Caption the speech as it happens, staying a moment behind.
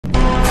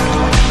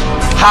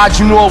How'd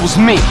you know it was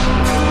me?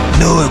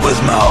 Knew it was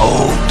my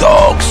old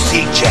dog,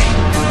 CJ.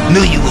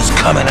 Knew you was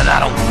coming and I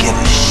don't give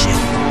a shit.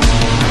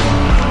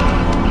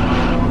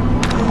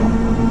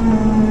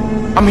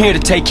 I'm here to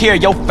take care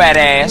of your fat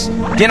ass.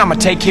 Then I'ma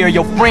take care of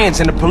your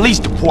friends in the police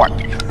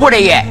department. Where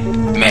they at?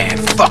 Man,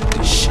 fuck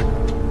this shit.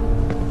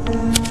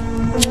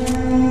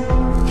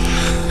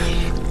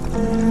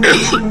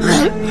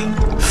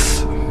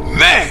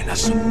 Man,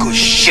 that's some good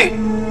shit.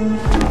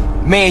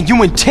 Man,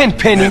 you and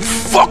Tenpenny. Man,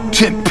 fuck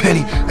Tenpenny,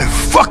 and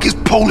fuck his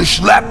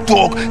Polish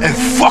lapdog, and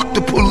fuck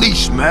the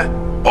police, man.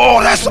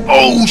 Oh, that's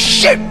old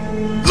shit.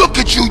 Look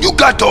at you, you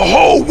got the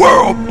whole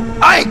world.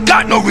 I ain't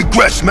got no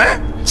regrets,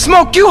 man.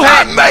 Smoke, you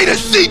had. I made it,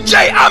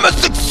 CJ. I'm a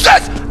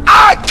success.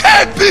 I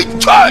can't be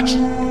touched.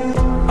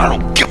 I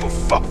don't give a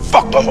fuck.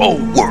 Fuck the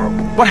whole world.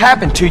 What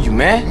happened to you,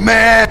 man?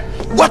 Man,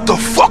 what the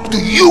fuck do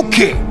you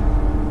care?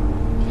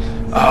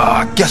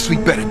 I guess we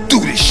better do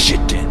this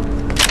shit then.